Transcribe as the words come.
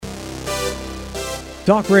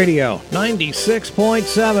Talk Radio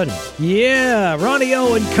 96.7. Yeah, Ronnie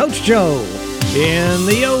O and Coach Joe in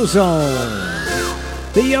the Ozone.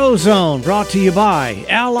 The Ozone brought to you by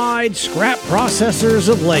Allied Scrap Processors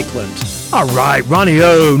of Lakeland. All right, Ronnie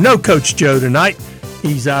O. No Coach Joe tonight.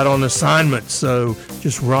 He's out on assignment, so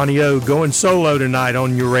just Ronnie O going solo tonight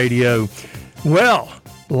on your radio. Well,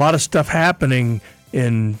 a lot of stuff happening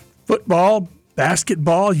in football,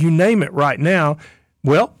 basketball, you name it right now.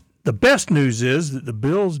 Well, the best news is that the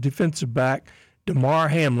Bills' defensive back, Damar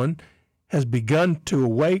Hamlin, has begun to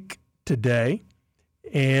awake today,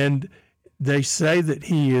 and they say that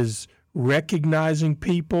he is recognizing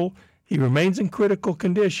people. He remains in critical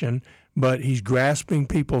condition, but he's grasping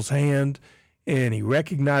people's hand, and he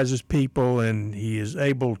recognizes people, and he is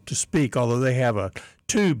able to speak, although they have a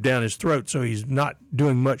tube down his throat, so he's not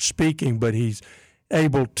doing much speaking, but he's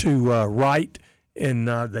able to write, and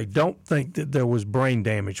they don't think that there was brain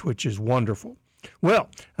damage, which is wonderful. Well,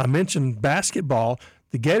 I mentioned basketball.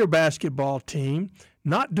 The Gator basketball team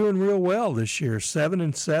not doing real well this year,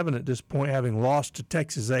 7-7 at this point, having lost to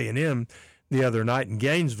Texas A&M the other night in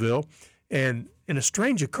Gainesville. And in a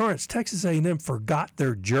strange occurrence, Texas A&M forgot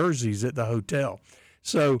their jerseys at the hotel.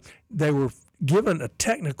 So they were given a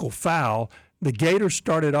technical foul. The Gators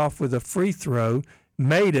started off with a free throw,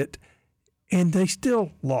 made it, and they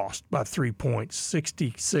still lost by 3 points,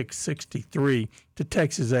 66-63 to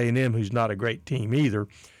Texas A&M, who's not a great team either.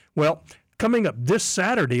 Well, coming up this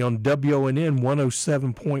Saturday on WONN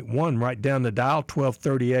 107.1, right down the dial,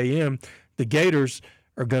 12:30 a.m., the Gators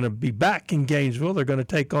are going to be back in Gainesville. They're going to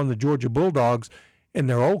take on the Georgia Bulldogs and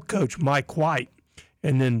their old coach, Mike White.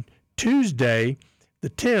 And then Tuesday, the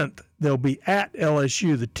 10th, they'll be at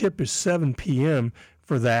LSU. The tip is 7 p.m.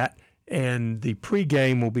 for that, and the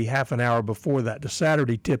pregame will be half an hour before that. The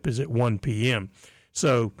Saturday tip is at 1 p.m.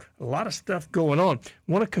 So a lot of stuff going on.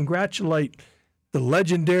 I want to congratulate the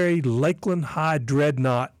legendary Lakeland High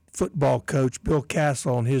Dreadnought football coach, Bill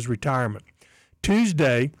Castle, on his retirement.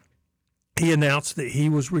 Tuesday, he announced that he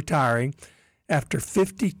was retiring after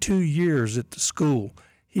 52 years at the school.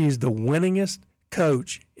 He is the winningest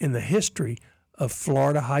coach in the history of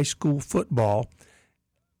Florida high school football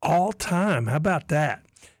all time. How about that?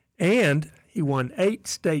 And he won 8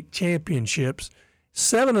 state championships.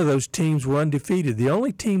 7 of those teams were undefeated. The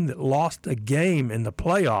only team that lost a game in the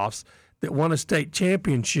playoffs that won a state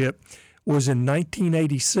championship was in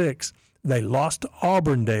 1986. They lost to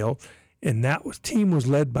Auburndale, and that team was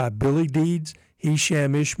led by Billy Deeds,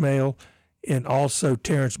 Hisham Ishmael, and also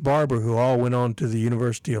Terrence Barber, who all went on to the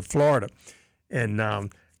University of Florida. And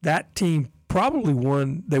that team probably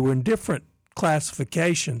won. They were in different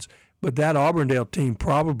classifications, but that Auburndale team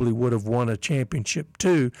probably would have won a championship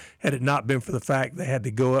too had it not been for the fact they had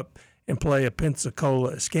to go up and play a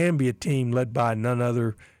Pensacola Escambia team led by none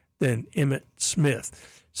other than Emmett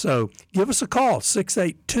Smith. So give us a call,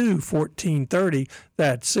 682-1430.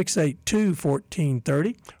 That's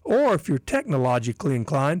 682-1430. Or if you're technologically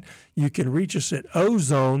inclined, you can reach us at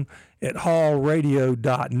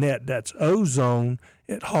ozone@hallradio.net. That's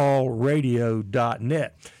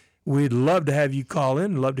ozone@hallradio.net. We'd love to have you call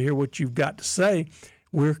in, love to hear what you've got to say.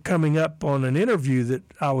 We're coming up on an interview that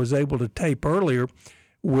I was able to tape earlier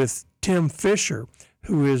with Tim Fisher,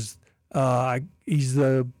 who is he's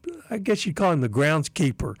the, I guess you'd call him the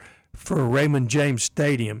groundskeeper for Raymond James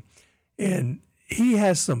Stadium. And he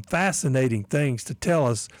has some fascinating things to tell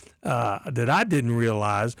us that I didn't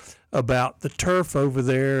realize about the turf over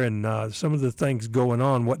there and some of the things going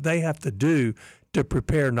on, what they have to do to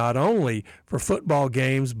prepare not only for football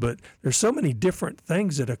games, but there's so many different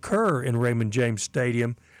things that occur in Raymond James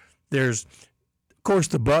Stadium. There's, of course,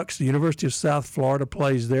 the Bucks. The University of South Florida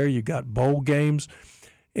plays there. You got bowl games.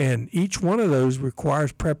 And each one of those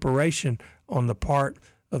requires preparation on the part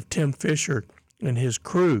of Tim Fisher and his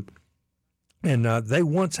crew. And they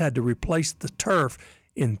once had to replace the turf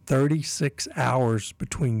in 36 hours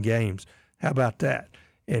between games. How about that?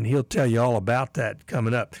 And he'll tell you all about that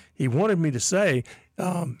coming up. He wanted me to say,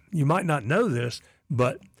 you might not know this,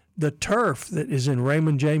 but the turf that is in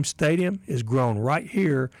Raymond James Stadium is grown right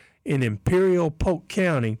here in Imperial Polk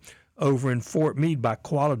County over in Fort Meade by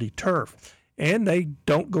Quality Turf. And they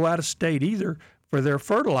don't go out of state either for their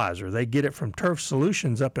fertilizer. They get it from Turf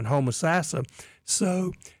Solutions up in Homosassa.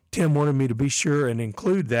 So Tim wanted me to be sure and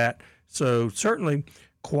include that. So certainly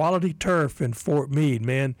Quality Turf in Fort Meade,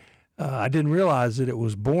 man. I didn't realize that it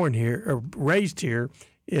was born here or raised here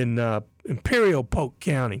in Imperial Polk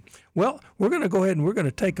County. Well, we're going to go ahead and we're going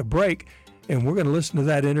to take a break, and we're going to listen to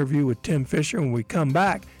that interview with Tim Fisher. When we come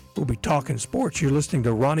back, we'll be talking sports. You're listening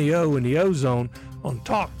to Ronnie O in the Ozone on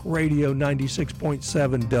Talk Radio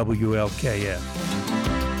 96.7 WLKF.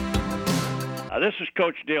 This is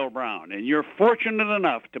Coach Dale Brown, and you're fortunate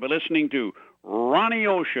enough to be listening to Ronnie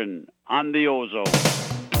Ocean on the Ozone.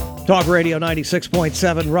 Talk Radio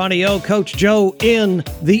 96.7, Ronnie O, Coach Joe in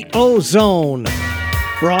the Ozone.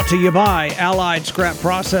 Brought to you by Allied Scrap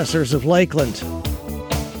Processors of Lakeland.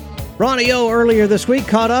 Ronnie O earlier this week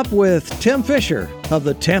caught up with Tim Fisher of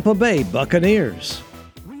the Tampa Bay Buccaneers.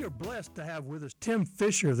 We are blessed to have with us Tim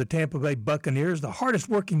Fisher of the Tampa Bay Buccaneers, the hardest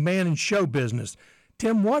working man in show business.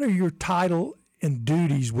 Tim, what are your title and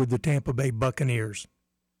duties with the Tampa Bay Buccaneers?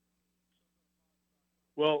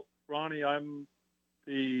 Well, Ronnie, I'm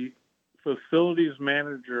the facilities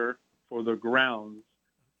manager for the grounds,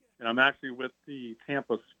 and I'm actually with the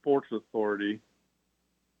Tampa Sports Authority,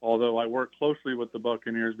 although I work closely with the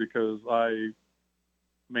Buccaneers because I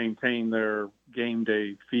maintain their game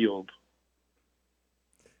day field.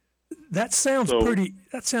 That sounds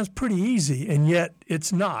pretty easy, and yet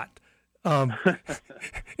it's not.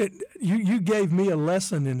 You gave me a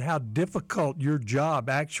lesson in how difficult your job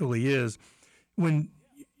actually is. When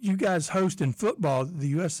you guys host in football,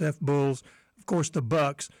 the USF Bulls, of course the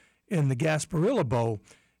Bucks, and the Gasparilla Bowl.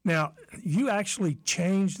 Now, you actually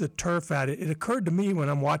changed the turf out. It occurred to me when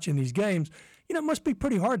I'm watching these games, it must be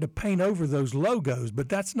pretty hard to paint over those logos, but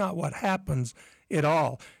that's not what happens at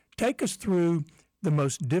all. Take us through the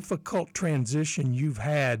most difficult transition you've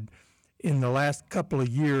had in the last couple of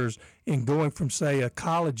years in going from, say, a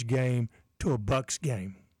college game to a Bucks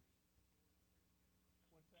game.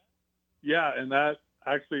 Yeah, and that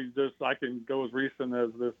actually I can go as recent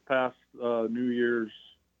as this past New Year's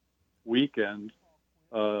weekend.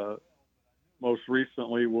 Most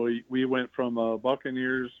recently, we went from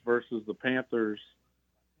Buccaneers versus the Panthers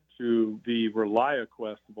to the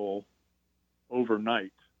ReliaQuest Bowl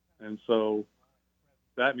overnight. And so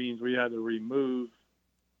that means we had to remove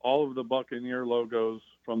all of the Buccaneer logos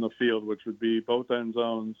from the field, which would be both end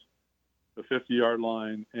zones, the 50-yard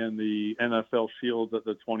line, and the NFL shields at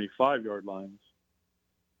the 25-yard lines.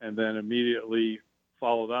 And then immediately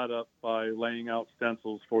follow that up by laying out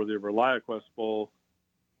stencils for the ReliaQuest Bowl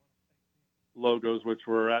logos, which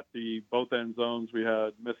were at both end zones. We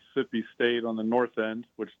had Mississippi State on the north end,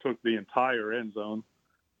 which took the entire end zone.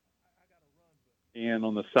 And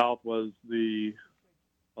on the south was the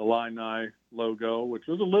Illini logo, which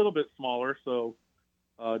was a little bit smaller, so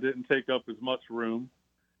didn't take up as much room.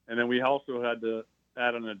 And then we also had to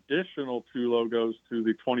add an additional 2 logos to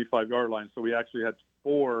the 25-yard line, so we actually had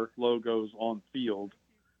 4 logos on field.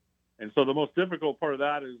 And so the most difficult part of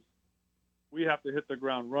that is we have to hit the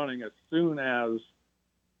ground running as soon as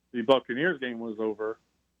the Buccaneers game was over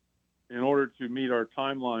in order to meet our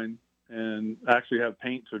timeline and actually have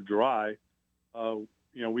paint to dry.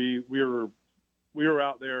 We were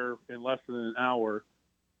out there in less than an hour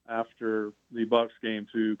after the Bucs game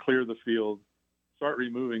to clear the field, start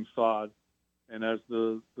removing sod. And as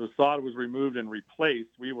the sod was removed and replaced,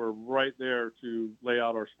 we were right there to lay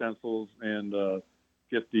out our stencils and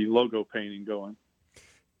get the logo painting going.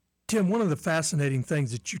 Tim, one of the fascinating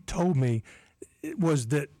things that you told me was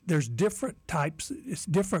that there's different types, it's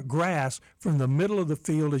different grass from the middle of the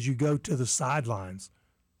field as you go to the sidelines.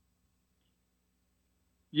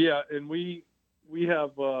 Yeah, and we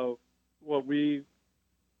have what we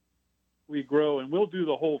grow, and we'll do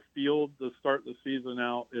the whole field to start the season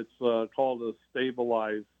out. It's called a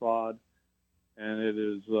stabilized sod, and it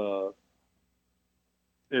is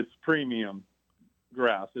it's premium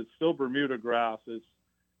grass. It's still Bermuda grass.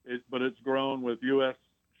 But it's grown with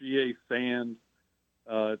USGA sand.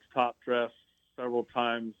 It's top dressed several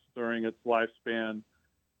times during its lifespan,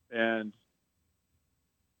 and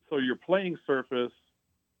so your playing surface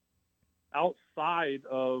outside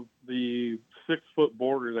of the 6-foot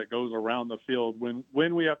border that goes around the field, when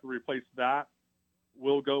we have to replace that,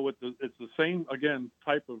 we'll go with it's the same, again,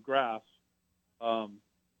 type of grass, but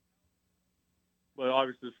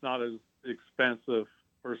obviously it's not as expensive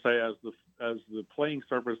per se as the playing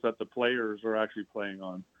surface that the players are actually playing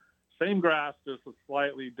on. Same grass, just a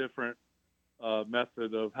slightly different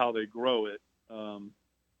method of how they grow it. And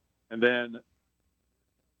then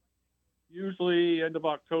usually end of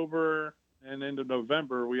October and end of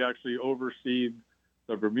November, we actually overseed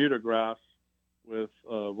the Bermuda grass with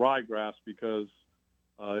ryegrass because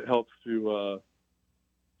it helps to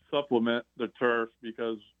supplement the turf,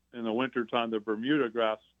 because in the wintertime, the Bermuda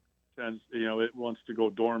grass tends, it wants to go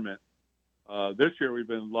dormant. This year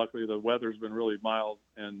luckily the weather's been really mild,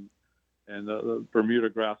 and the Bermuda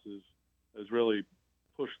grass has really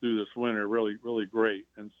pushed through this winter really, really great.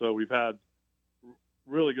 And so we've had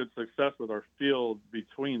really good success with our field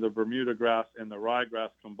between the Bermuda grass and the ryegrass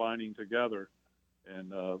combining together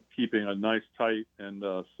and keeping a nice, tight, and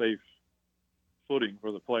safe footing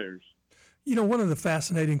for the players. One of the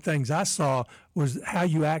fascinating things I saw was how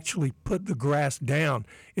you actually put the grass down.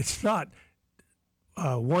 It's not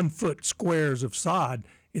 1 foot squares of sod.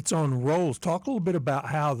 It's on rolls. Talk a little bit about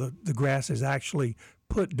how the grass is actually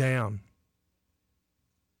put down.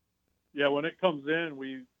 Yeah, when it comes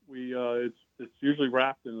in, it's usually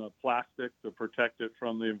wrapped in a plastic to protect it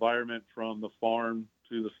from the environment, from the farm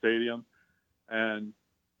to the stadium, and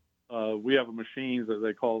we have a machine that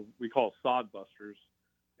we call sod busters,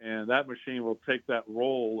 and that machine will take that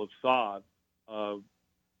roll of sod,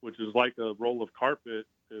 which is like a roll of carpet,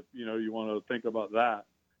 if you want to think about that,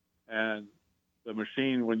 and the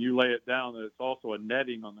machine, when you lay it down, it's also a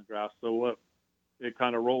netting on the grass, so it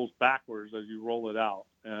kind of rolls backwards as you roll it out,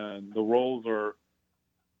 and the rolls are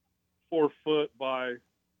 4 foot by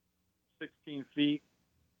 16 feet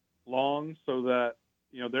long, so that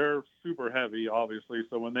they're super heavy, obviously.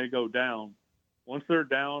 So when they go down, once they're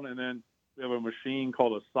down, and then we have a machine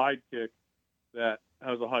called a Sidekick that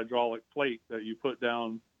has a hydraulic plate that you put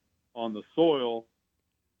down on the soil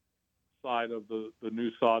side of the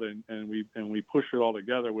new sod, and we push it all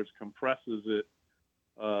together, which compresses it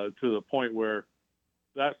to the point where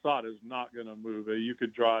that sod is not going to move. You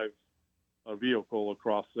could drive a vehicle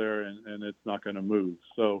across there, and it's not going to move.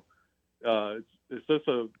 So it's just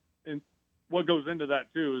what goes into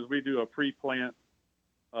that too is we do a pre-plant.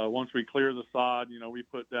 Once we clear the sod, we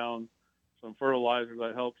put down some fertilizer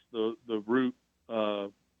that helps the root,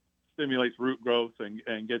 stimulates root growth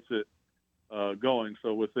and gets it going.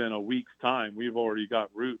 So within a week's time, we've already got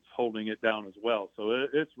roots holding it down as well. So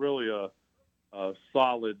it's really a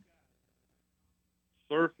solid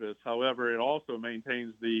surface. However, it also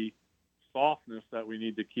maintains the softness that we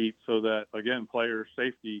need to keep, so that, again, player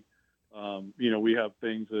safety, we have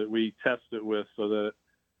things that we test it with, so that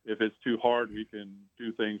if it's too hard, we can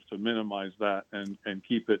do things to minimize that and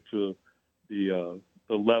keep it to the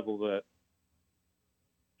level that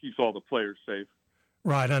keeps all the players safe.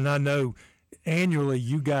 Right, and I know annually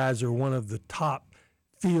you guys are one of the top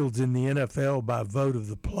fields in the NFL by vote of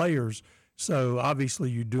the players, so obviously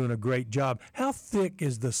you're doing a great job. How thick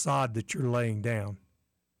is the sod that you're laying down?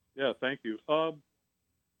 Yeah, thank you.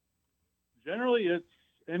 Generally,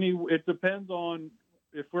 it depends on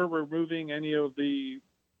if we're removing any of the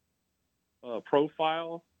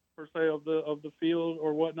profile per se of the field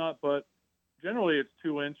or whatnot, but generally it's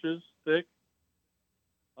 2 inches thick,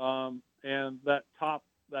 and that top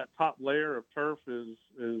layer of turf is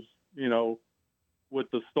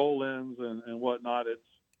with the stolons and whatnot, it's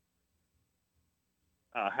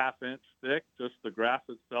a 1/2 inch thick, just the grass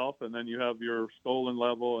itself, and then you have your stolon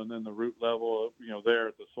level and then the root level, there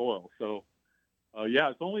at the soil. So,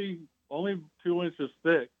 it's only 2 inches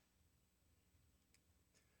thick.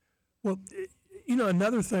 Well,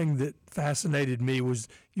 another thing that fascinated me was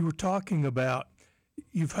you were talking about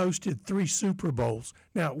you've hosted 3 Super Bowls.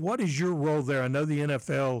 Now, what is your role there? I know the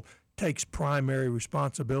NFL takes primary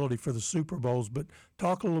responsibility for the Super Bowls, but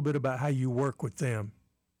talk a little bit about how you work with them.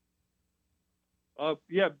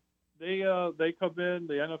 They come in.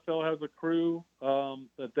 The NFL has a crew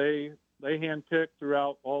that they handpick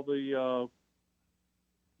throughout all the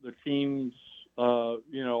teams.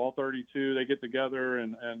 All 32. They get together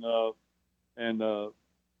and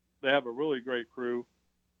they have a really great crew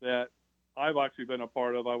that I've actually been a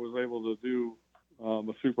part of. I was able to do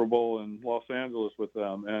a Super Bowl in Los Angeles with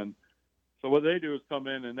them, and so what they do is come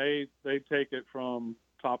in and they take it from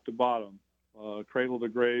top to bottom, cradle to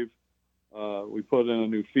grave. We put in a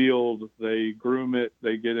new field. They groom it.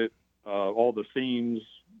 They get it all the seams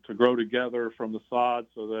to grow together from the sod,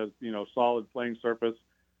 so that solid playing surface,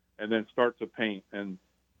 and then start to paint. And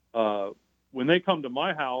when they come to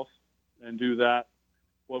my house and do that,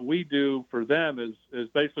 what we do for them is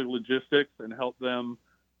basically logistics and help them.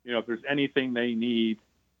 If there's anything they need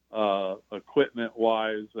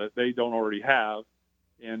equipment-wise that they don't already have,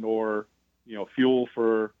 and or fuel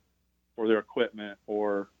for their equipment,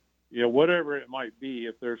 or whatever it might be.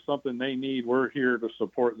 If there's something they need, we're here to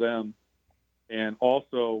support them. And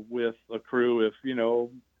also with a crew, if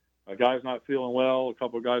a guy's not feeling well, a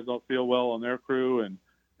couple of guys don't feel well on their crew,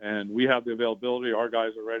 and we have the availability, our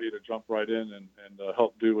guys are ready to jump right in and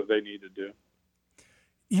help do what they need to do.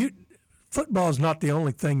 Football is not the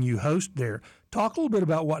only thing you host there. Talk a little bit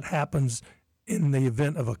about what happens in the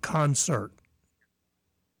event of a concert.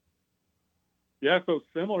 Yeah, so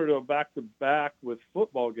similar to a back-to-back with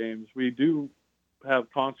football games, we do have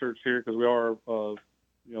concerts here because we are a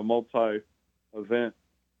multi-event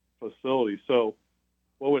facility. So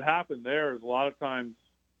what would happen there is a lot of times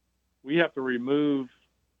we have to remove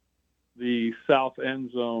the south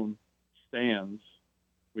end zone stands.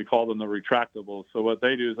 We call them the retractables. So what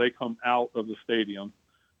they do is they come out of the stadium,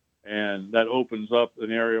 and that opens up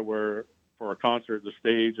an area where for a concert, the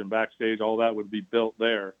stage and backstage, all that would be built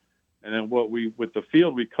there. And then with the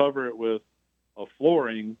field, we cover it with a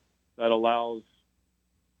flooring that allows,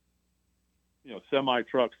 semi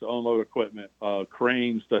trucks to unload equipment,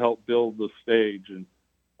 cranes to help build the stage, and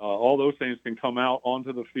all those things can come out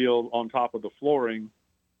onto the field on top of the flooring,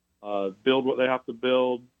 build what they have to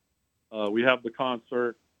build. We have the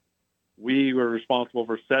concert. We were responsible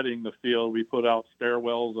for setting the field. We put out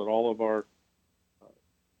stairwells at all of our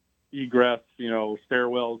egress,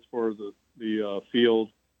 stairwells for the field.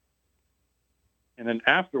 And then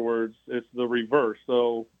afterwards, it's the reverse.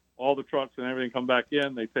 So all the trucks and everything come back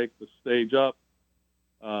in. They take the stage up.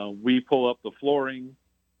 We pull up the flooring.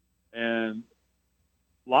 And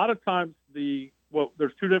a lot of times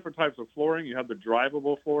there's two different types of flooring. You have the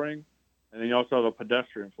drivable flooring, and then you also have a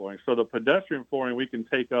pedestrian flooring. So the pedestrian flooring we can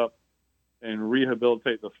take up and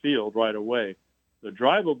rehabilitate the field right away. The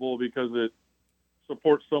drivable, because it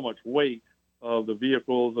supports so much weight of the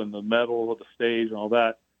vehicles and the metal of the stage and all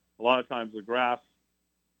that, a lot of times the grass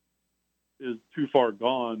is too far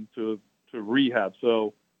gone to rehab.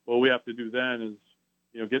 So what we have to do then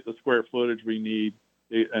is, get the square footage we need,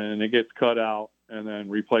 and it gets cut out and then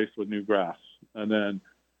replaced with new grass. And then,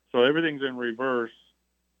 so everything's in reverse.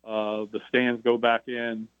 The stands go back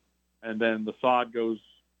in, and then the sod goes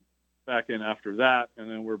back in after that, and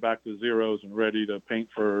then we're back to zeros and ready to paint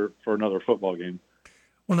for another football game.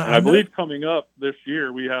 Well, I believe coming up this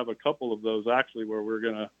year, we have a couple of those actually where we're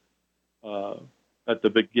going to, at the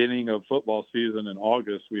beginning of football season in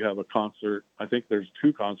August, we have a concert. I think there's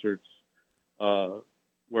 2 concerts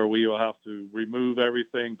where we will have to remove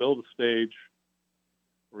everything, build a stage,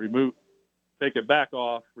 take it back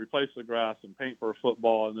off, replace the grass, and paint for a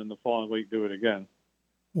football, and then the following week do it again.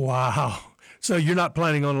 Wow. So you're not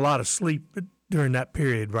planning on a lot of sleep during that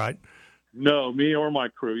period, right? No, me or my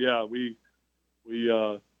crew. Yeah, we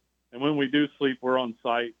and when we do sleep, we're on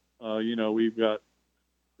site. We've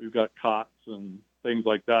got cots and things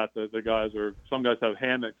like that some guys have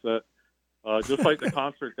hammocks that, just like the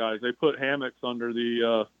concert guys, they put hammocks under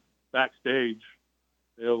the backstage.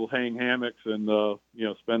 They'll hang hammocks and,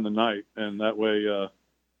 spend the night. And that way,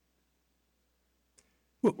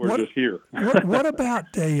 we're just here. what about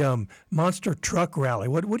a monster truck rally?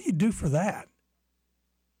 What do you do for that?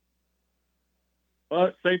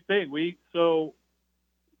 Same thing.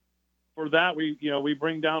 For that, we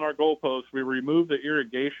bring down our goalposts. We remove the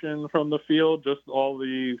irrigation from the field, just all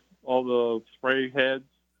the spray heads,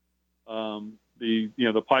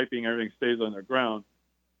 the piping, everything stays underground.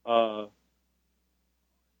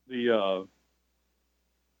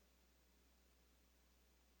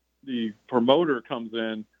 The promoter comes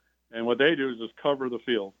in, and what they do is just cover the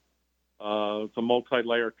field. It's a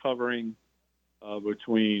multi-layer covering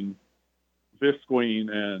between visqueen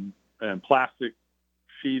and plastic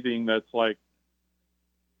sheathing that's like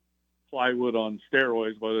plywood on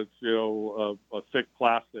steroids, but it's a thick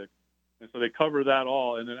plastic, and so they cover that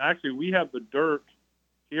all. And then actually we have the dirt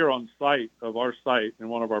here on site of our site in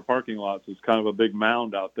one of our parking lots. It's kind of a big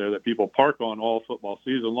mound out there that people park on all football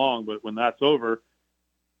season long, but when that's over,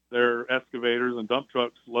 their excavators and dump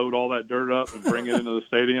trucks load all that dirt up and bring it into the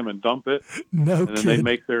stadium and dump it. No and then kidding.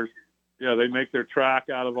 They make their track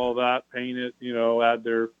out of all that, paint it, add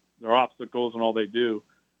their obstacles and all they do.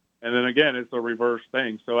 And then again, it's a reverse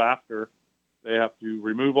thing. So after, they have to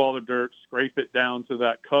remove all the dirt, scrape it down to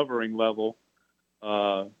that covering level,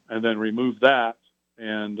 and then remove that.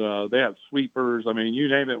 And they have sweepers. I mean, you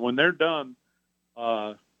name it. When they're done,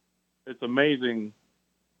 it's amazing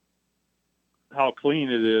how clean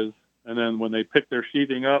it is. And then when they pick their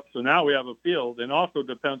sheathing up, so now we have a field, and also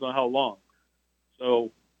depends on how long.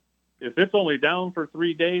 So if it's only down for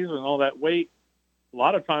 3 days and all that weight, a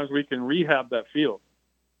lot of times we can rehab that field.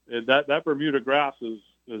 That Bermuda grass is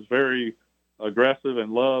very aggressive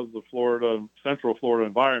and loves the Central Florida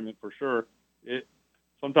environment for sure. It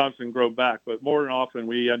sometimes can grow back, but more than often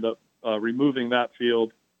we end up removing that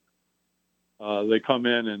field. They come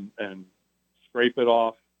in and scrape it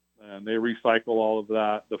off, and they recycle all of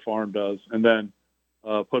that. The farm does, and then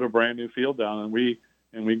put a brand new field down, and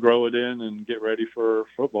we grow it in and get ready for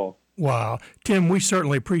football. Wow. Tim, we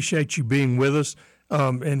certainly appreciate you being with us,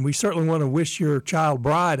 and we certainly want to wish your child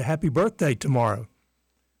bride a happy birthday tomorrow.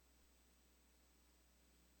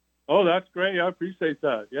 Oh, that's great. I appreciate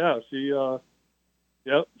that. Yeah, she's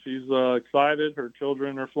excited. Her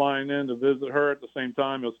children are flying in to visit her at the same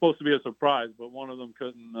time. It was supposed to be a surprise, but one of them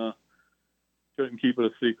couldn't keep it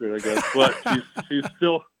a secret, I guess. But she's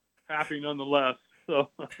still happy nonetheless. So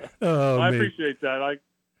I appreciate that.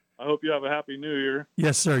 I hope you have a happy New Year.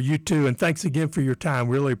 Yes, sir. You too. And thanks again for your time.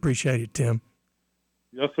 Really appreciate it, Tim.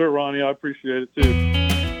 Yes, sir, Ronnie. I appreciate it, too.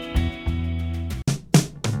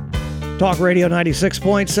 Talk Radio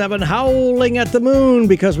 96.7, howling at the moon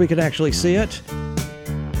because we can actually see it.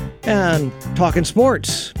 And talking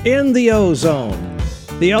sports in the Ozone.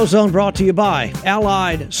 The Ozone brought to you by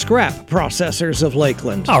Allied Scrap Processors of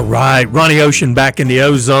Lakeland. All right, Ronnie Ocean back in the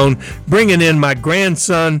Ozone, bringing in my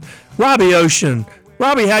grandson, Robbie Ocean.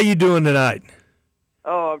 Robbie, how you doing tonight?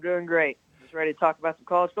 Oh, I'm doing great. Just ready to talk about some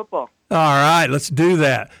college football. All right, let's do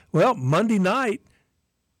that. Well, Monday night,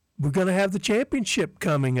 we're going to have the championship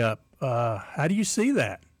coming up. How do you see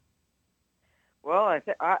that? Well, I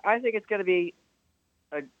think it's going to be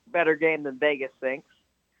a better game than Vegas thinks.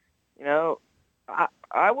 You know,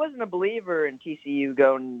 I wasn't a believer in TCU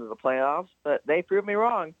going into the playoffs, but they proved me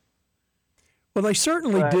wrong. Well, they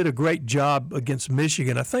certainly did a great job against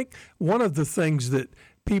Michigan. I think one of the things that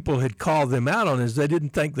people had called them out on is they didn't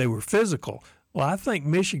think they were physical. Well, I think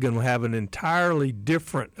Michigan will have an entirely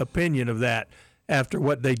different opinion of that after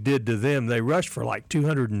what they did to them. They rushed for like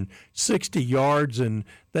 260 yards, and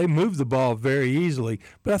they moved the ball very easily.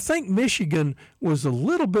 But I think Michigan was a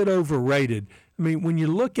little bit overrated. I mean, when you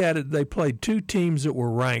look at it, they played two teams that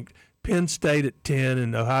were ranked, Penn State at 10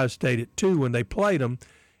 and Ohio State at 2 when they played them.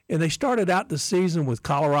 And they started out the season with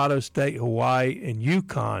Colorado State, Hawaii, and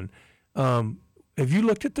UConn. Have you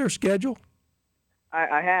looked at their schedule?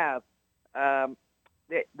 I have.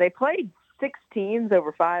 They played 6 teams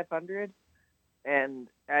over 500. And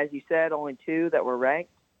as you said, only 2 that were ranked.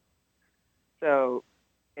 So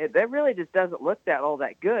that really just doesn't look all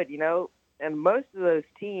that good, you know. And most of those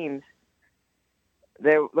teams,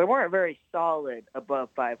 they weren't very solid above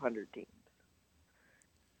 500 teams.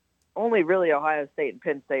 Only really Ohio State and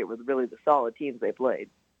Penn State were really the solid teams they played.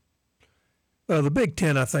 Well, the Big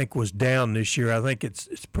Ten, I think, was down this year. I think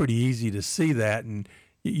it's pretty easy to see that. And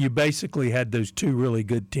you basically had those 2 really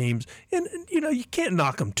good teams. And you know, you can't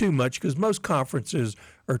knock them too much because most conferences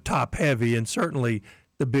are top-heavy, and certainly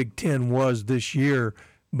the Big Ten was this year.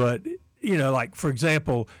 But, you know, like, for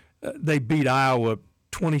example, they beat Iowa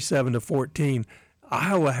 27-14.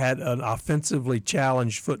 Iowa had an offensively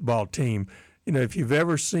challenged football team. You know, if you've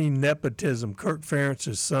ever seen nepotism, Kirk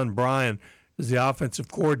Ferentz's son, Brian, is the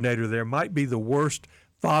offensive coordinator there. Might be the worst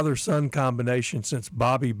father-son combination since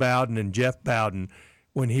Bobby Bowden and Jeff Bowden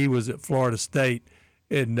when he was at Florida State.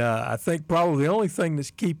 And I think probably the only thing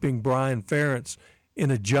that's keeping Brian Ferentz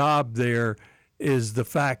in a job there is the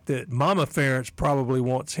fact that Mama Ferentz probably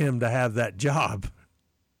wants him to have that job.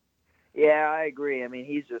 Yeah, I agree. I mean,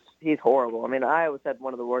 he's horrible. I mean, Iowa's had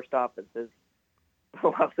one of the worst offenses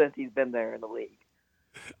since he's been there in the league.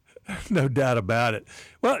 No doubt about it.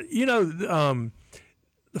 Well, you know, the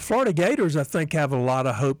Florida Gators, I think, have a lot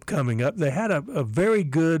of hope coming up. They had a very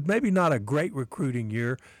good, maybe not a great recruiting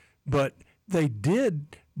year, but they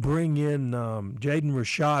did bring in Jaden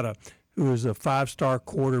Rashada, who is a 5-star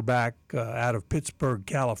quarterback out of Pittsburgh,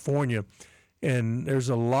 California. And there's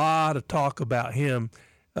a lot of talk about him.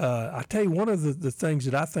 I tell you, one of the things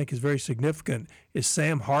that I think is very significant is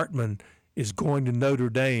Sam Hartman is going to Notre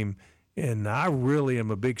Dame. And I really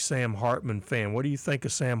am a big Sam Hartman fan. What do you think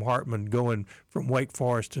of Sam Hartman going from Wake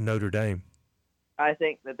Forest to Notre Dame? I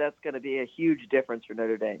think that's going to be a huge difference for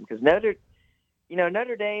Notre Dame because Notre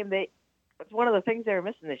Dame, that's one of the things they were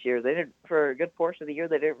missing this year. They didn't, for a good portion of the year,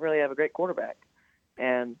 they didn't really have a great quarterback.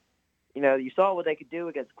 And, you know, you saw what they could do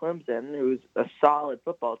against Clemson, who's a solid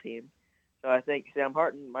football team. So I think Sam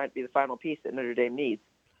Hartman might be the final piece that Notre Dame needs.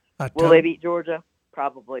 Will they beat Georgia?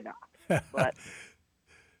 Probably not. But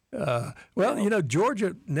well, you know,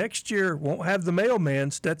 Georgia next year won't have the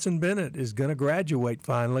mailman. Stetson Bennett is going to graduate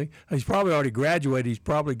finally. He's probably already graduated. He's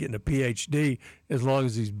probably getting a PhD as long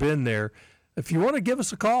as he's been there. If you want to give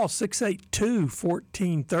us a call,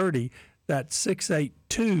 682-1430. That's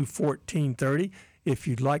 682-1430. If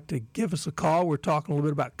you'd like to give us a call, we're talking a little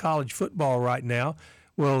bit about college football right now.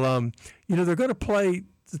 Well, you know, they're going to play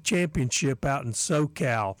the championship out in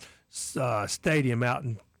SoCal Stadium out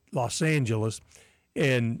in Los Angeles.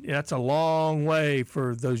 And that's a long way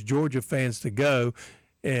for those Georgia fans to go.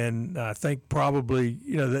 And I think probably,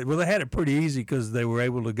 you know, they had it pretty easy because they were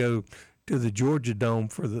able to go to the Georgia Dome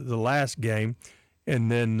for the last game. And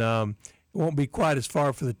then it won't be quite as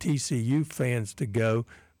far for the TCU fans to go.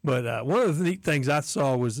 But one of the neat things I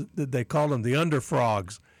saw was that they called them the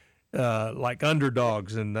Underfrogs, like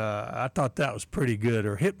underdogs. And I thought that was pretty good.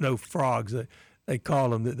 Or Hypno-Frogs, they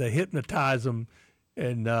call them. They hypnotize them.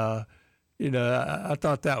 And you know, I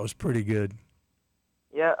thought that was pretty good.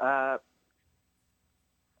 Yeah,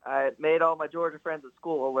 I made all my Georgia friends at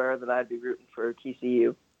school aware that I'd be rooting for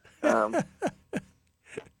TCU.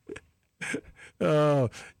 Oh,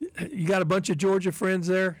 you got a bunch of Georgia friends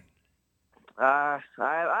there? I've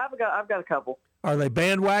got a couple. Are they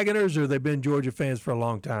bandwagoners, or they've been Georgia fans for a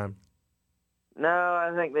long time? No,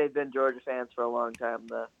 I think they've been Georgia fans for a long time,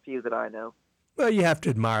 the few that I know. Well, you have to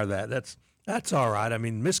admire that. That's all right. I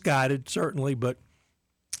mean, misguided certainly, but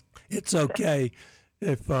it's okay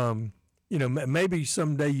if maybe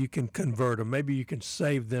someday you can convert them. Maybe you can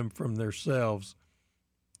save them from themselves.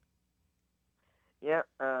 Yeah.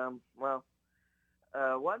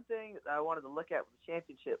 One thing I wanted to look at with the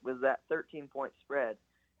championship was that 13-point spread,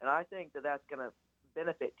 and I think that that's going to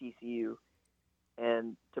benefit TCU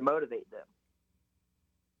and to motivate them.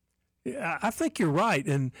 Yeah, I think you're right,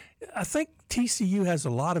 and I think TCU has a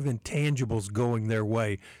lot of intangibles going their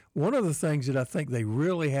way. One of the things that I think they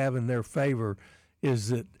really have in their favor is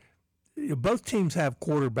that both teams have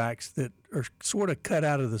quarterbacks that are sort of cut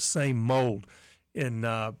out of the same mold. And,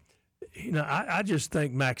 I just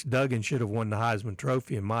think Max Duggan should have won the Heisman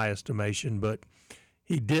Trophy in my estimation, but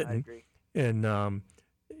he didn't. I agree. And,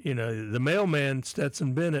 the mailman,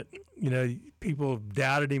 Stetson Bennett, people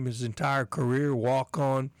doubted him his entire career, walk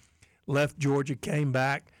on. Left Georgia, came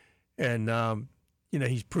back, and,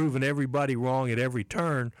 he's proven everybody wrong at every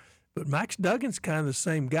turn. But Max Duggan's kind of the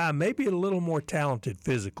same guy, maybe a little more talented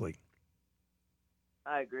physically.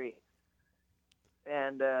 I agree.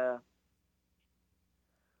 And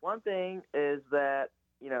one thing is that,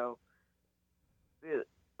 a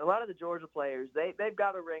lot of the Georgia players, they've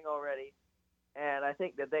got a ring already, and I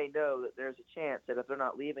think that they know that there's a chance that if they're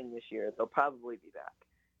not leaving this year, they'll probably be back.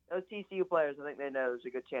 Those TCU players, I think they know there's a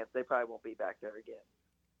good chance they probably won't be back there again.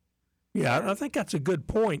 Yeah, I think that's a good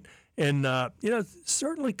point. And,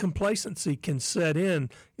 certainly complacency can set in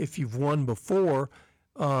if you've won before.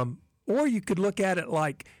 Or you could look at it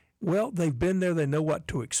like, well, they've been there, they know what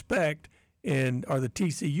to expect. And are the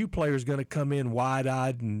TCU players going to come in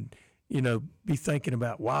wide-eyed and, be thinking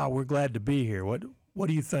about, wow, we're glad to be here? What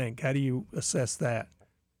do you think? How do you assess that?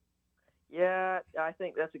 Yeah, I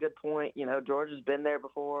think that's a good point. Georgia's been there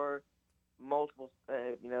before, multiple.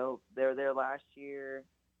 They were there last year.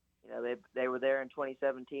 They were there in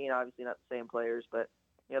 2017. Obviously, not the same players, but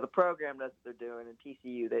the program knows what they're doing. And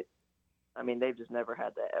TCU, they've just never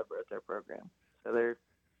had that ever at their program. So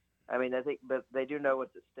but they do know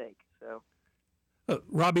what's at stake. So,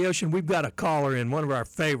 Robbie Ocean, we've got a caller in, one of our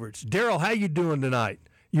favorites. Daryl, how you doing tonight?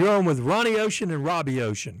 You're on with Ronnie Ocean and Robbie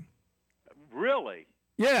Ocean. Really?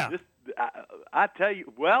 Yeah. I tell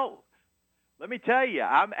you, well, let me tell you,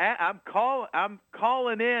 I'm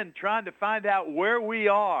calling in trying to find out where we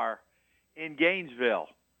are in Gainesville,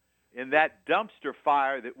 in that dumpster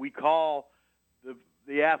fire that we call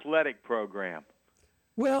the athletic program.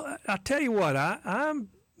 Well, I tell you what, I'm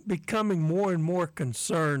becoming more and more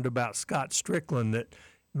concerned about Scott Strickland, that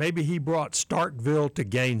maybe he brought Starkville to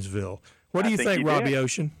Gainesville. What do you think, Robbie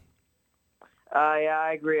Ocean? Yeah,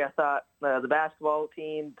 I agree. I thought the basketball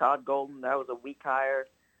team, Todd Golden, that was a weak hire.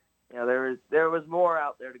 There was more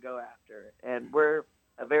out there to go after, and we're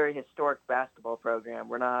a very historic basketball program.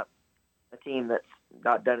 We're not a team that's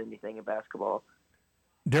not done anything in basketball.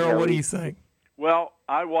 Daryl, what do you think? Well,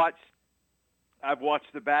 I've watched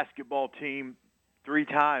the basketball team 3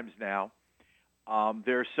 times now.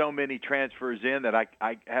 There are so many transfers in that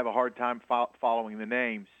I have a hard time following the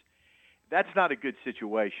names. That's not a good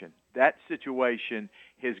situation. That situation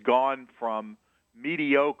has gone from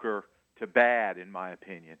mediocre to bad, in my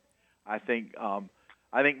opinion. I think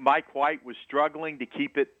Mike White was struggling to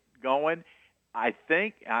keep it going. I'm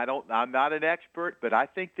not an expert, but I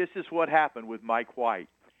think this is what happened with Mike White.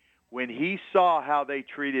 When he saw how they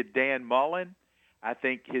treated Dan Mullen, I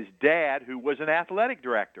think his dad, who was an athletic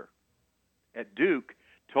director at Duke,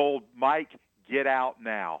 told Mike, get out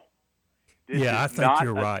now. I think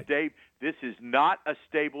you're right. This is not a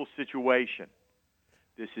stable situation.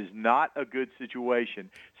 This is not a good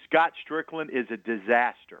situation. Scott Strickland is a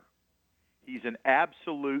disaster. He's an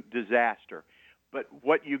absolute disaster. But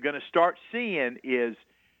what you're going to start seeing is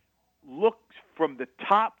look from the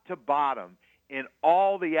top to bottom in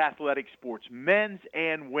all the athletic sports, men's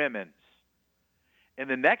and women's.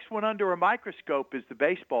 And the next one under a microscope is the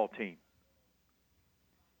baseball team.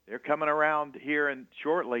 They're coming around here and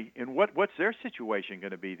shortly. And what's their situation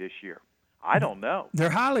going to be this year? I don't know. They're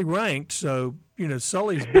highly ranked, so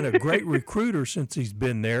Sully's been a great recruiter since he's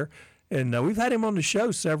been there, and we've had him on the show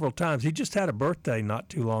several times. He just had a birthday not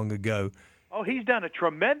too long ago. Oh, he's done a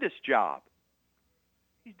tremendous job.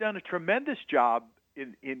 He's done a tremendous job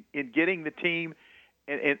in getting the team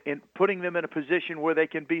and putting them in a position where they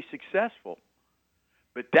can be successful.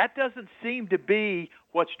 But that doesn't seem to be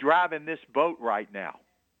what's driving this boat right now.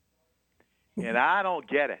 And I don't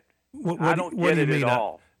get it. I don't get it at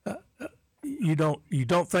all. you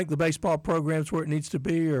don't think the baseball program's where it needs to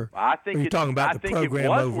be, or I think are you talking about the program it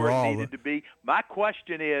was overall? Where it needed to be. My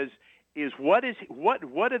question is what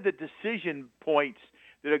are the decision points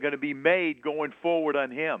that are going to be made going forward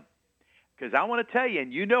on him? Because I want to tell you,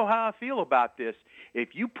 and you know how I feel about this.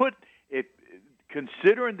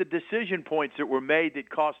 Considering the decision points that were made that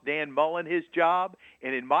cost Dan Mullen his job,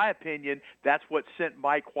 and in my opinion, that's what sent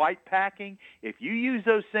Mike White packing. If you use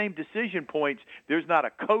those same decision points, there's not a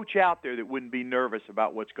coach out there that wouldn't be nervous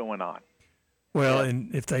about what's going on. Well,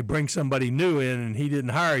 and if they bring somebody new in and he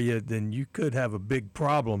didn't hire you, then you could have a big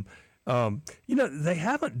problem. They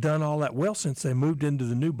haven't done all that well since they moved into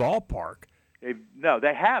the new ballpark. No,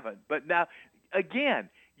 they haven't. But now, again,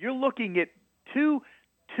 you're looking at two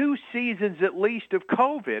seasons at least of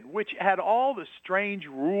COVID, which had all the strange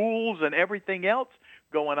rules and everything else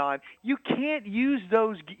going on. You can't use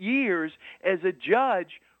those years as a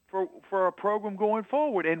judge for a program going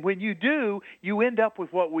forward. And when you do, you end up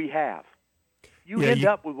with what we have. You end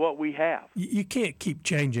up with what we have. You can't keep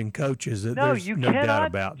changing coaches. No, There's you no cannot doubt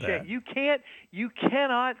about that. You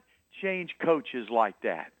cannot change coaches like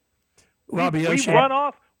that. Robbie Ocean.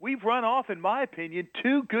 We've run off, in my opinion,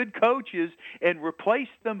 two good coaches and replaced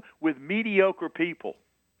them with mediocre people.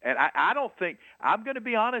 And I don't think – I'm going to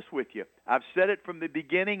be honest with you. I've said it from the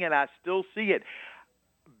beginning, and I still see it.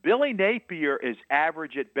 Billy Napier is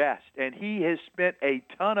average at best, and he has spent a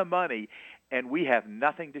ton of money, and we have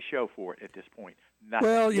nothing to show for it at this point. Nothing.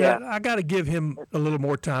 Well, yeah. I got to give him a little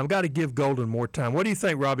more time. Got to give Golden more time. What do you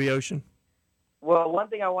think, Robbie Ocean? Well, one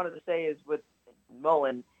thing I wanted to say is with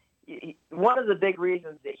Mullen – one of the big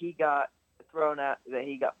reasons that he got thrown out, that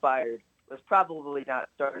he got fired, was probably not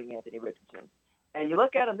starting Anthony Richardson. And you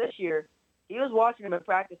look at him this year, he was watching him in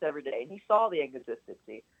practice every day, and he saw the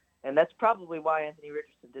inconsistency. And that's probably why Anthony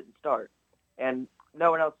Richardson didn't start. And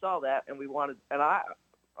no one else saw that, and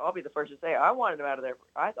I'll be the first to say, I wanted him out of there.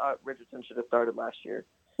 I thought Richardson should have started last year.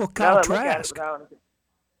 Well, Kyle Trask.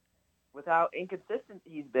 With how inconsistent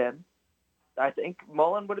he's been, I think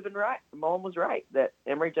Mullen would have been right. Mullen was right that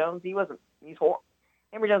Emory Jones,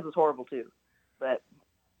 Emory Jones was horrible too, but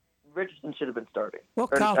Richardson should have been starting. Well,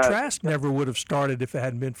 Kyle Trask never would have started if it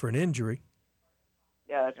hadn't been for an injury.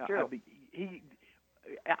 Yeah, that's true.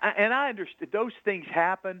 And I understand those things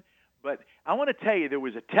happen, but I want to tell you there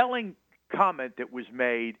was a telling comment that was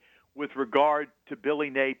made with regard to Billy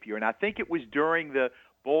Napier, and I think it was during the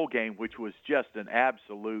bowl game, which was just an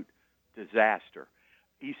absolute disaster.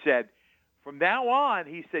 He said, from now on,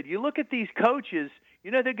 he said, you look at these coaches,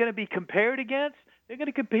 they're going to be compared against? They're going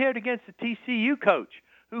to compare it against the TCU coach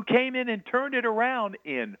who came in and turned it around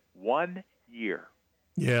in 1 year.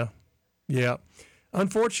 Yeah.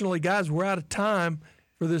 Unfortunately, guys, we're out of time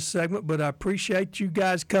for this segment, but I appreciate you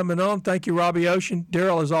guys coming on. Thank you, Robbie Ocean.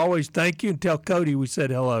 Daryl, as always, thank you. And tell Cody we said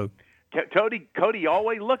hello. Cody,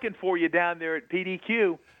 always looking for you down there at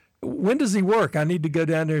PDQ. When does he work? I need to go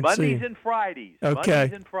down there and see him. Mondays and Fridays. Okay.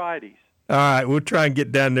 Mondays and Fridays. All right, we'll try and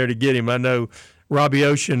get down there to get him. I know Robbie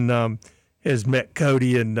Ocean has met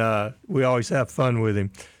Cody, and we always have fun with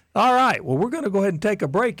him. All right, well, we're going to go ahead and take a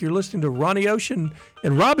break. You're listening to Ronnie Ocean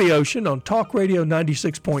and Robbie Ocean on Talk Radio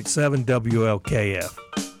 96.7 WLKF.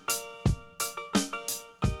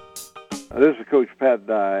 This is Coach Pat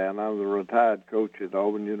Dye, and I'm the retired coach at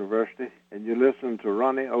Auburn University, and you're listening to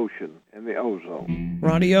Ronnie Ocean in the Ozone.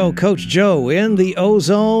 Ronnie O, Coach Joe in the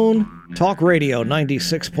Ozone. Talk Radio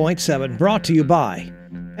 96.7, brought to you by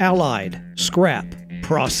Allied Scrap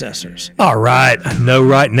Processors. All right, I know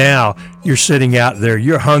right now you're sitting out there,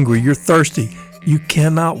 you're hungry, you're thirsty. You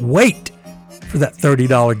cannot wait for that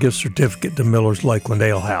 $30 gift certificate to Miller's Lakeland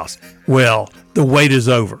Ale House. Well, the wait is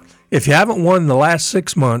over. If you haven't won in the last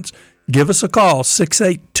 6 months, give us a call,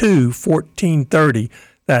 682-1430.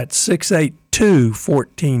 That's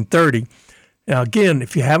 682-1430. Now, again,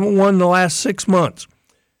 if you haven't won in the last 6 months,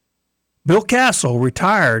 Bill Castle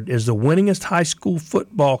retired as the winningest high school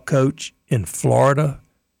football coach in Florida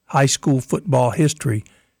high school football history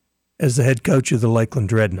as the head coach of the Lakeland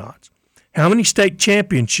Dreadnoughts. How many state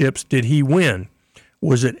championships did he win?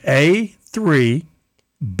 Was it A, 3,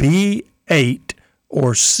 B, 8,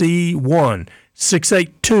 or C, 1?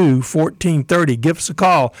 682-1430. Give us a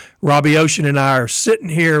call. Robbie Ocean and I are sitting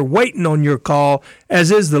here waiting on your call, as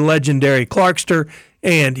is the legendary Clarkster,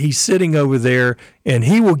 and he's sitting over there, and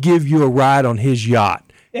he will give you a ride on his yacht.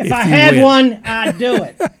 If I had one, I'd do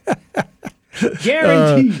it.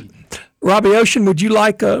 Guaranteed. Robbie Ocean, would you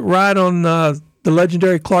like a ride on the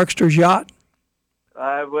legendary Clarkster's yacht?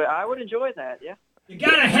 I would enjoy that, yeah. You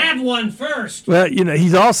gotta have one first. Well,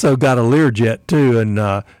 he's also got a Learjet too, and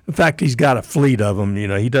in fact, he's got a fleet of them.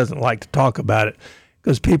 He doesn't like to talk about it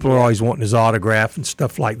because people are always wanting his autograph and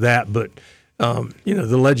stuff like that. But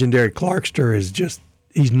The legendary Clarkster is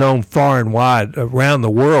he's known far and wide around the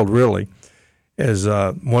world, really, as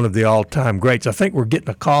one of the all-time greats. I think we're getting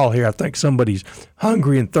a call here. I think somebody's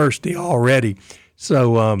hungry and thirsty already.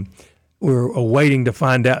 So we're waiting to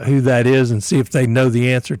find out who that is and see if they know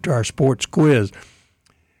the answer to our sports quiz.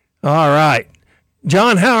 All right.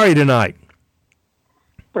 John, how are you tonight?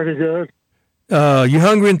 Pretty good. You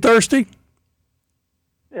hungry and thirsty?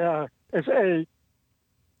 Yeah, it's 8.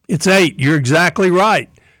 It's 8. You're exactly right.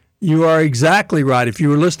 You are exactly right. If you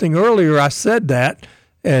were listening earlier, I said that.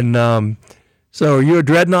 And so are you a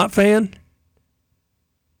Dreadnought fan?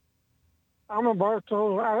 I'm a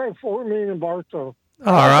Bartow. I have Fort Meade and Bartow.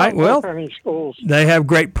 All right. Well, schools. They have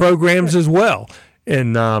great programs as well.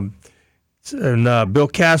 And Bill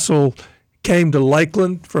Castle came to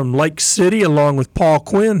Lakeland from Lake City along with Paul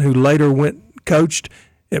Quinn, who later coached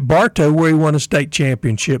at Bartow, where he won a state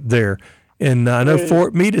championship there. And I know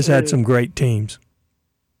Fort Meade has had some great teams.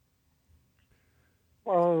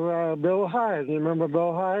 Well, Bill Hyde. You remember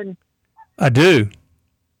Bill Hyde? I do.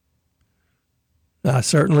 I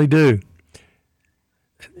certainly do.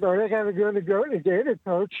 So they got a good Gator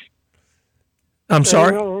coach. I'm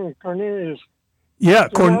sorry? Cornelius. Yeah.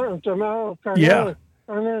 Jamel Cornelius. Yeah.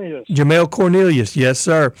 Cornelius. Jamel Cornelius, yes,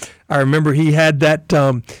 sir. I remember he had that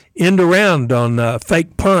end around on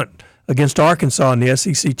fake punt against Arkansas in the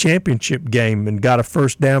SEC championship game and got a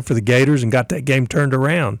first down for the Gators and got that game turned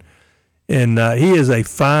around. And he is a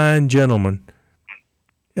fine gentleman.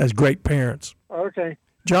 He has great parents. Okay.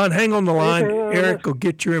 John, hang on the line. Eric will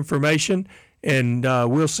get your information, and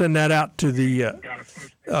we'll send that out to the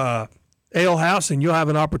ale house, and you'll have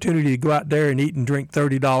an opportunity to go out there and eat and drink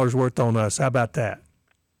 $30 worth on us. How about that?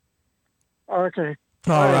 Okay.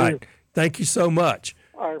 All right. Thank you so much.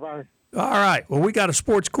 All right, bye. All right. Well, we got a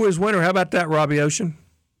sports quiz winner. How about that, Robbie Ocean?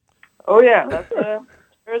 Oh, yeah. That's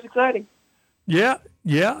very exciting. Yeah.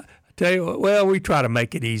 I tell you what, well, we try to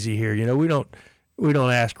make it easy here. We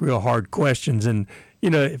don't ask real hard questions. And,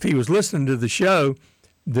 if he was listening to the show,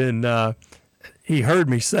 then he heard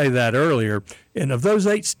me say that earlier. And of those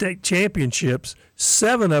 8 state championships,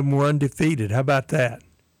 7 of them were undefeated. How about that?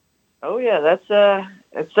 Oh, yeah.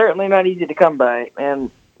 It's certainly not easy to come by.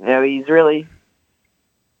 And, he's really,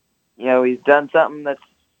 he's done something that's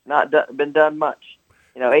not been done much.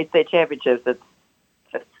 8 state championships, that's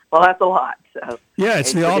a lot. So yeah,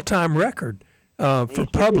 it's the all-time record for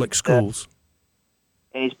public schools.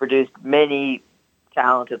 And he's produced many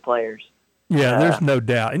talented players. Yeah, there's no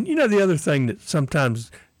doubt. And, the other thing that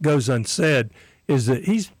sometimes goes unsaid is that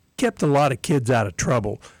he's kept a lot of kids out of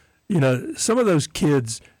trouble. Some of those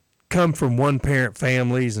kids come from one-parent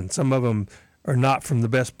families, and some of them are not from the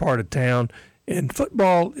best part of town. And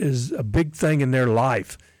football is a big thing in their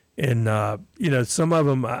life. And, some of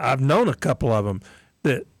them, I've known a couple of them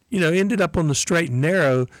that, ended up on the straight and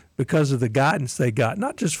narrow because of the guidance they got,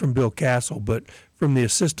 not just from Bill Castle, but from the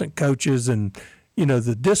assistant coaches and,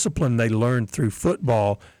 the discipline they learned through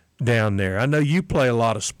football down there. I know you play a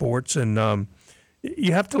lot of sports, and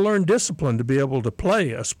you have to learn discipline to be able to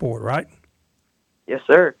play a sport, right? Yes,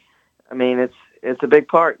 sir. I mean, it's a big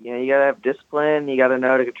part. You got to have discipline. You got to know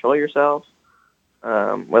how to control yourself,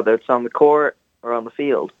 whether it's on the court or on the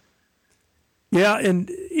field. Yeah, and,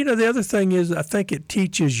 the other thing is I think it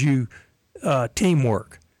teaches you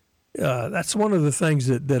teamwork. That's one of the things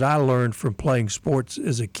that I learned from playing sports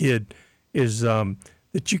as a kid is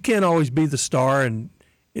that you can't always be the star, and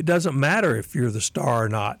it doesn't matter if you're the star or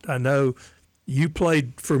not. I know you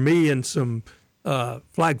played for me in some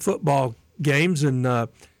flag football games, and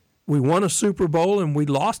we won a Super Bowl, and we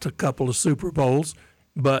lost a couple of Super Bowls,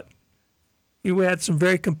 but we had some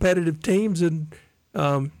very competitive teams, and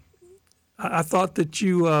I thought that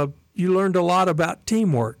you learned a lot about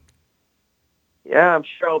teamwork. Yeah, I'm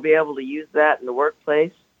sure I'll be able to use that in the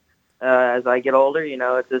workplace as I get older.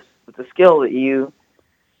 It's a skill that you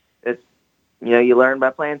learn by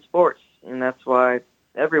playing sports, and that's why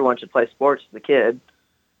everyone should play sports as a kid.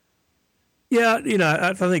 Yeah,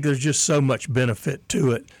 I think there's just so much benefit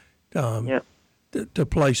to it. To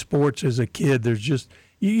play sports as a kid, there's just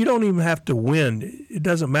you don't even have to win. It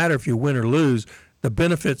doesn't matter if you win or lose. The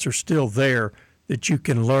benefits are still there that you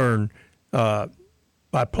can learn by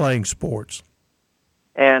playing sports.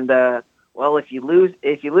 And if you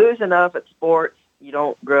lose enough at sports, you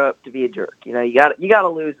don't grow up to be a jerk. You got to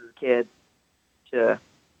lose as a kid to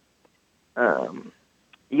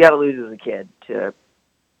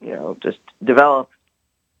just develop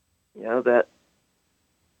that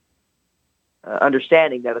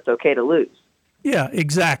understanding that it's okay to lose. Yeah,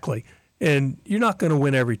 exactly. And you're not going to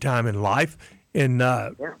win every time in life. And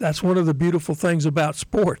that's one of the beautiful things about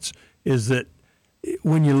sports is that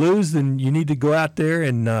when you lose, then you need to go out there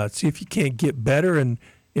and see if you can't get better and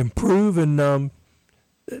improve, and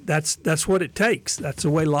that's what it takes. That's the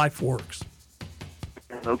way life works.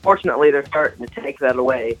 Unfortunately, they're starting to take that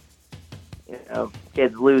away.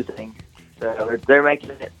 Kids losing, so they're making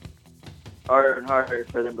it harder and harder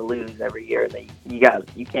for them to lose every year. And you just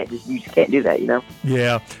can't do that.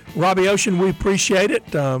 Yeah, Robbie Ocean, we appreciate it.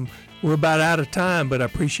 We're about out of time, but I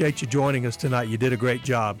appreciate you joining us tonight. You did a great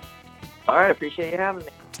job. All right, appreciate you having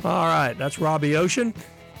me. All right, that's Robbie Ocean,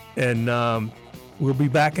 and we'll be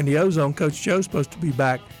back in the Ozone. Coach Joe's supposed to be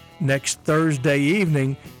back next Thursday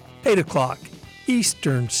evening, 8 o'clock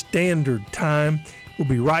Eastern Standard Time. We'll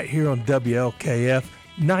be right here on WLKF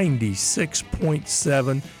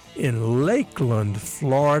 96.7 in Lakeland,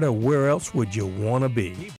 Florida. Where else would you want to be?